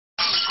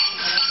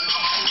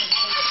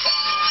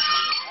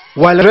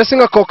While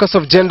addressing a caucus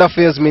of gender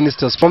affairs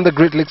ministers from the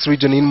Great Lakes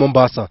region in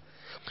Mombasa,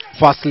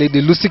 First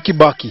Lady Lucy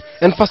Kibaki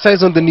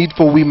emphasized on the need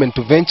for women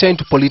to venture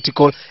into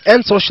political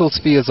and social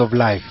spheres of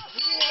life.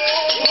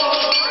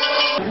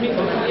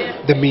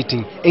 The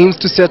meeting aims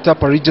to set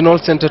up a regional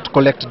center to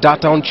collect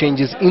data on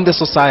changes in the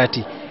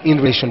society in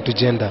relation to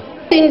gender.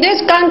 In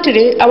this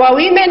country, our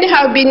women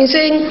have been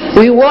saying,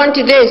 we want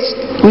this,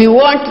 we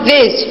want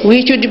this,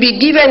 we should be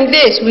given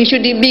this, we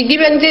should be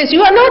given this.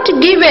 You are not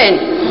given.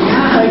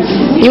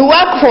 You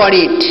work for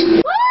it.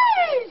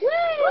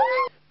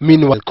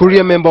 Meanwhile,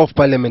 Kuria Member of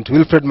Parliament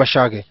Wilfred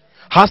Machage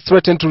has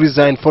threatened to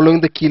resign following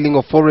the killing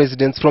of 4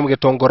 residents from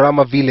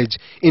Getongorama village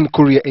in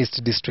Kuria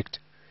East District.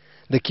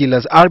 The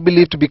killers are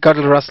believed to be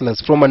cattle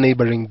rustlers from a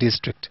neighboring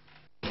district.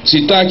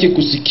 Sitaki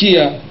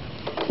kusikia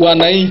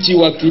wananchi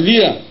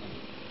wakilia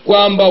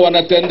kwamba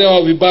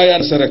wanatendewa vibaya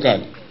na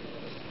serikali.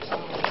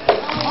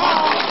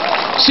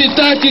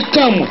 Sitaki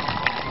kamwe.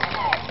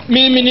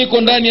 Mimi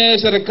niko ndani ya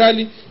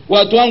serikali,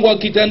 watu wangu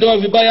wakitendewa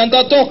vibaya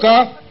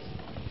ndatoka.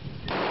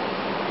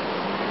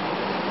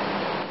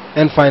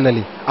 And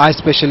finally, eye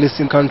specialists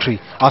in country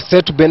are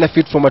set to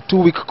benefit from a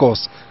 2-week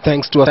course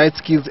thanks to a sight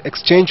skills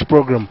exchange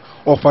program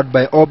offered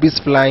by Orbis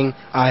Flying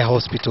Eye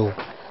Hospital.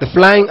 The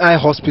Flying Eye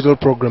Hospital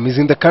program is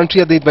in the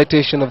country at the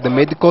invitation of the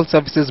Medical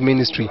Services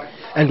Ministry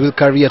and will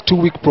carry a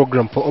 2-week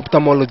program for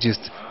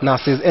ophthalmologists,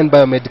 nurses and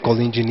biomedical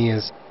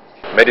engineers.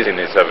 Medicine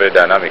is a very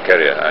dynamic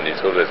area, and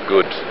it's always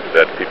good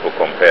that people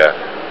compare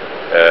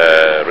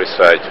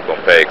research,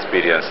 compare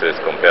experiences,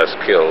 compare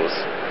skills,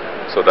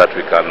 so that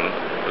we can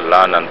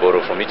learn and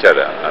borrow from each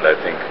other. And I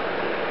think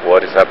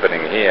what is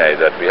happening here is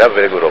that we have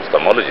very good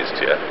ophthalmologists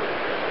here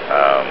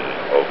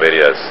of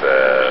various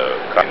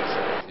kinds.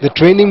 The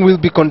training will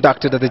be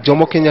conducted at the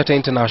Jomo Kenyatta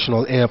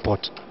International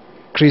Airport.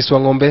 Chris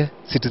Wangombe,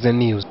 Citizen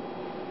News.